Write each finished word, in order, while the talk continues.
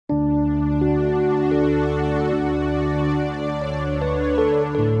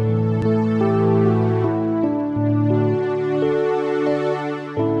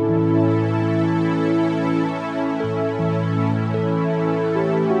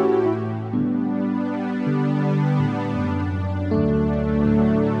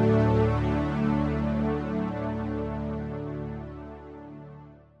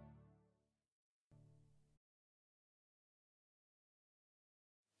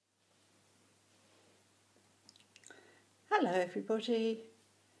Hello everybody,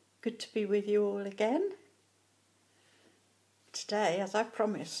 good to be with you all again. Today, as I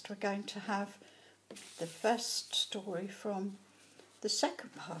promised, we're going to have the first story from the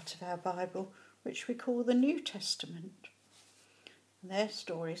second part of our Bible, which we call the New Testament. And their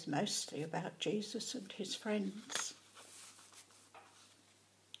story is mostly about Jesus and his friends.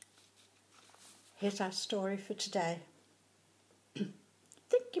 Here's our story for today. I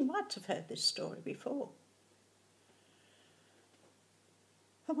think you might have heard this story before.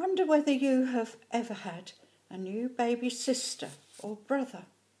 I wonder whether you have ever had a new baby sister or brother,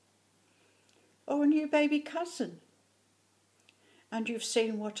 or a new baby cousin, and you've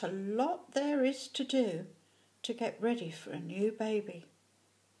seen what a lot there is to do to get ready for a new baby.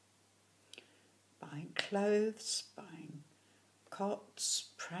 Buying clothes, buying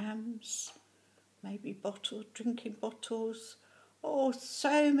cots, prams, maybe drinking bottles,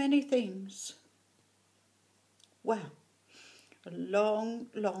 so many things. Well, a long,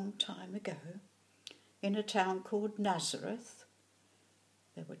 long time ago, in a town called Nazareth,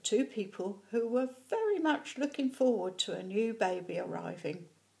 there were two people who were very much looking forward to a new baby arriving.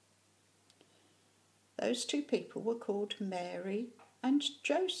 Those two people were called Mary and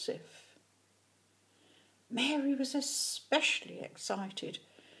Joseph. Mary was especially excited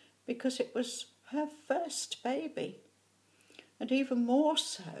because it was her first baby, and even more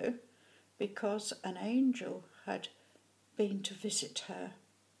so because an angel had been to visit her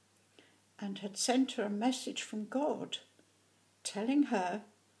and had sent her a message from God telling her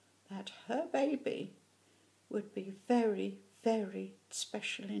that her baby would be very, very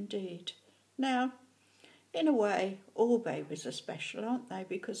special indeed. Now, in a way, all babies are special, aren't they?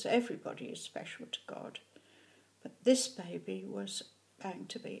 Because everybody is special to God. But this baby was going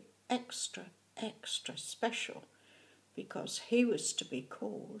to be extra, extra special because he was to be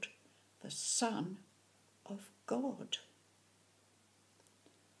called the Son of God.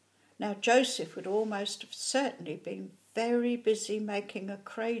 Now, Joseph would almost have certainly been very busy making a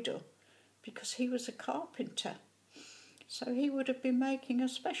cradle because he was a carpenter. So he would have been making a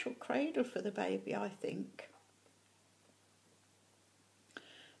special cradle for the baby, I think.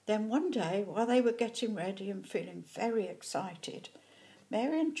 Then one day, while they were getting ready and feeling very excited,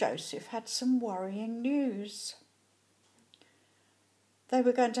 Mary and Joseph had some worrying news. They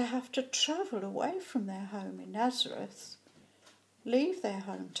were going to have to travel away from their home in Nazareth, leave their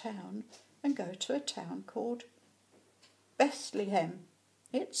hometown and go to a town called Bethlehem.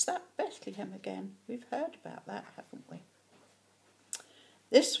 It's that Bethlehem again. We've heard about that, haven't we?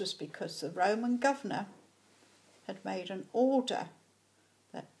 This was because the Roman governor had made an order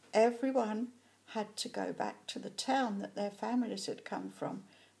that everyone had to go back to the town that their families had come from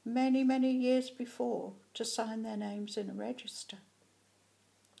many, many years before to sign their names in a register.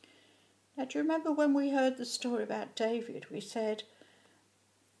 Now, do you remember when we heard the story about David, we said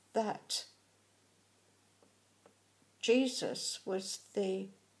that Joseph was the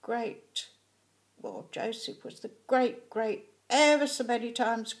great, ever so many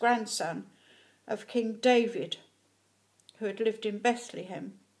times grandson of King David, who had lived in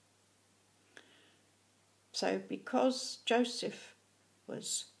Bethlehem. So because Joseph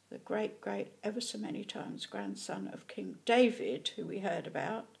was the great, ever so many times grandson of King David, who we heard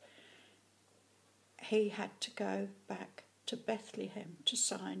about, he had to go back to Bethlehem to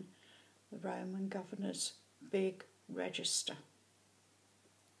sign the Roman governor's big register.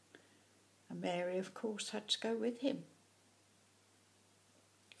 And Mary, of course, had to go with him.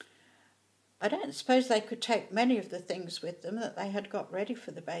 I don't suppose they could take many of the things with them that they had got ready for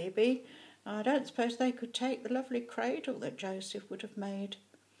the baby. I don't suppose they could take the lovely cradle that Joseph would have made.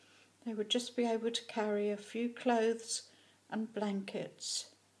 They would just be able to carry a few clothes and blankets.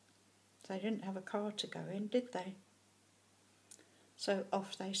 They didn't have a car to go in, did they? So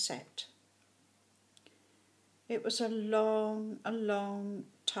off they set. It was a long,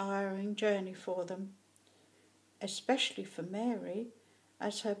 tiring journey for them, especially for Mary,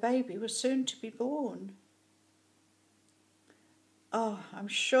 as her baby was soon to be born. I'm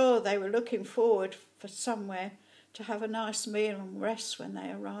sure they were looking forward for somewhere to have a nice meal and rest when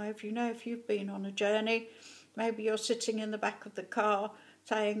they arrived. You know, if you've been on a journey, maybe you're sitting in the back of the car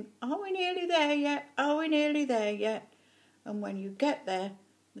saying, "Are we nearly there yet? Are we nearly there yet?" And when you get there,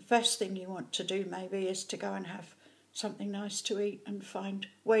 the first thing you want to do maybe is to go and have something nice to eat and find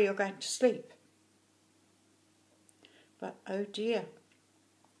where you're going to sleep. But oh dear,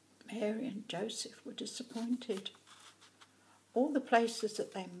 Mary and Joseph were disappointed. All the places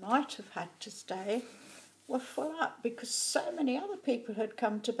that they might have had to stay were full up because so many other people had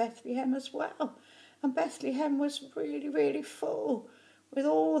come to Bethlehem as well. And Bethlehem was really, really full with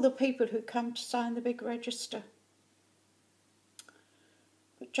all the people who come to sign the big register.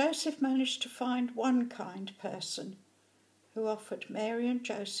 But Joseph managed to find one kind person who offered Mary and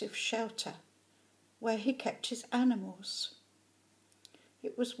Joseph shelter where he kept his animals.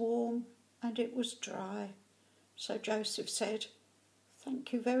 It was warm and it was dry, so Joseph said,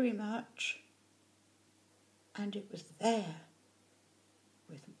 "Thank you very much." And it was there,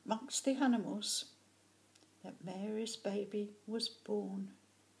 with amongst the animals, that Mary's baby was born.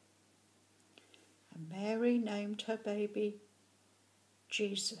 And Mary named her baby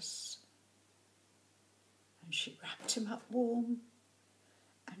Jesus. And she wrapped him up warm,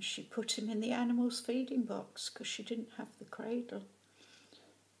 and she put him in the animals' feeding box because she didn't have the cradle.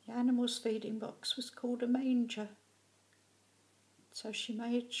 The animals' feeding box was called a manger. So she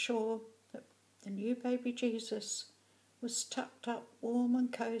made sure that the new baby Jesus was tucked up warm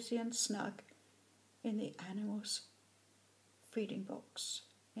and cosy and snug in the animals' feeding box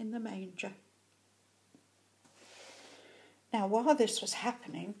in the manger. Now, while this was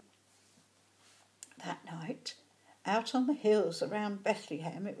happening that night, out on the hills around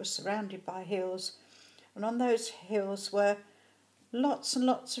Bethlehem, it was surrounded by hills, and on those hills were lots and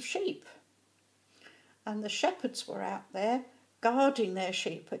lots of sheep. And the shepherds were out there guarding their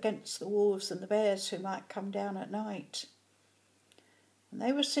sheep against the wolves and the bears who might come down at night. And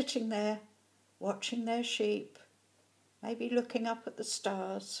they were sitting there watching their sheep, maybe looking up at the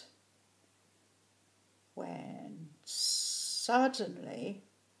stars, when suddenly,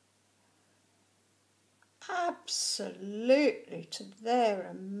 absolutely to their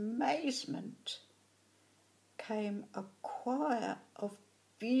amazement, came a choir of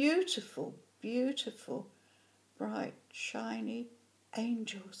beautiful, beautiful, bright, shiny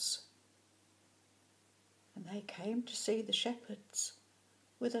angels. And they came to see the shepherds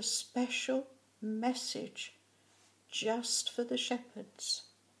with a special message just for the shepherds.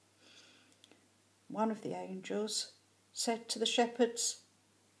 One of the angels said to the shepherds,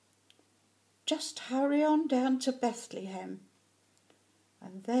 "Just hurry on down to Bethlehem,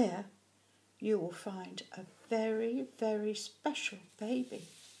 and there you will find a very, very special baby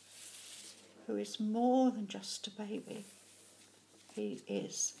who is more than just a baby. He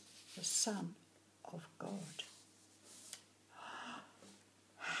is the Son of God."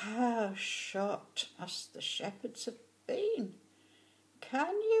 How shocked must the shepherds have been?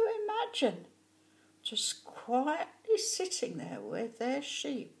 Can you imagine? Just quietly sitting there with their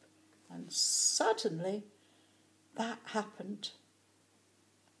sheep, and suddenly that happened.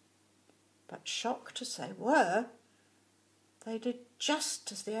 But shocked as they were, they did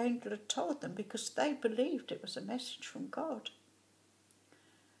just as the angel had told them because they believed it was a message from God.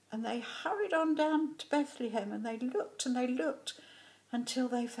 And they hurried on down to Bethlehem, and they looked until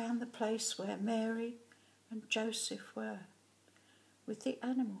they found the place where Mary and Joseph were with the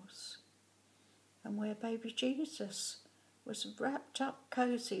animals, and where baby Jesus was wrapped up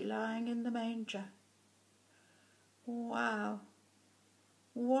cosy lying in the manger. Wow,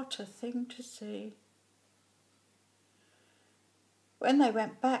 what a thing to see. When they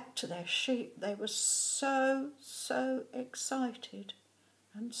went back to their sheep, they were so excited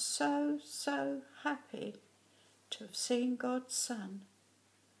and so happy to have seen God's Son.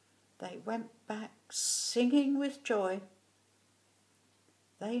 They went back singing with joy.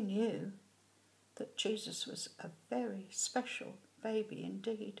 They knew that Jesus was a very special baby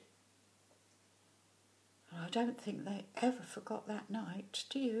indeed. And I don't think they ever forgot that night,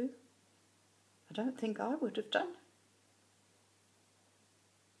 do you? I don't think I would have done.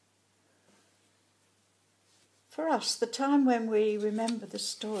 For us, the time when we remember the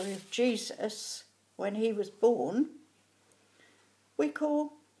story of Jesus, when he was born, we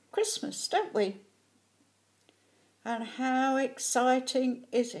call Christmas, don't we? And how exciting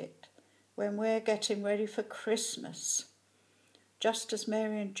is it when we're getting ready for Christmas, just as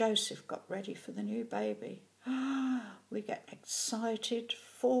Mary and Joseph got ready for the new baby. We get excited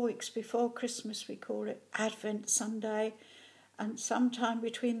 4 weeks before Christmas. We call it Advent Sunday. And sometime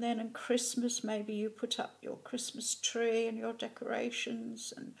between then and Christmas, maybe you put up your Christmas tree and your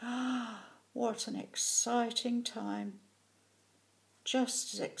decorations. And what an exciting time.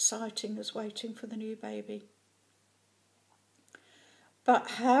 Just as exciting as waiting for the new baby.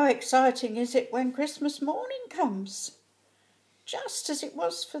 But how exciting is it when Christmas morning comes? Just as it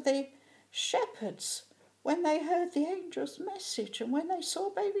was for the shepherds when they heard the angel's message and when they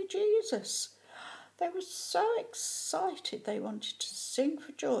saw baby Jesus. They were so excited they wanted to sing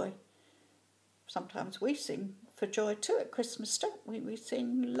for joy. Sometimes we sing for joy too at Christmas, don't we? We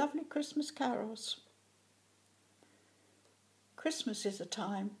sing lovely Christmas carols. Christmas is a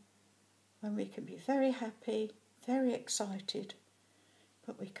time when we can be very happy, very excited,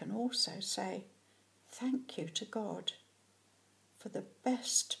 but we can also say thank you to God for the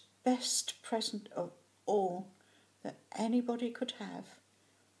best present of all that anybody could have,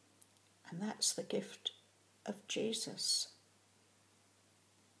 and that's the gift of Jesus.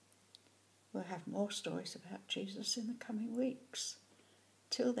 We'll have more stories about Jesus in the coming weeks.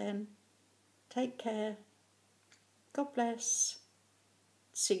 Till then, take care. God bless.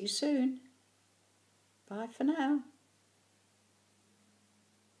 See you soon. Bye for now.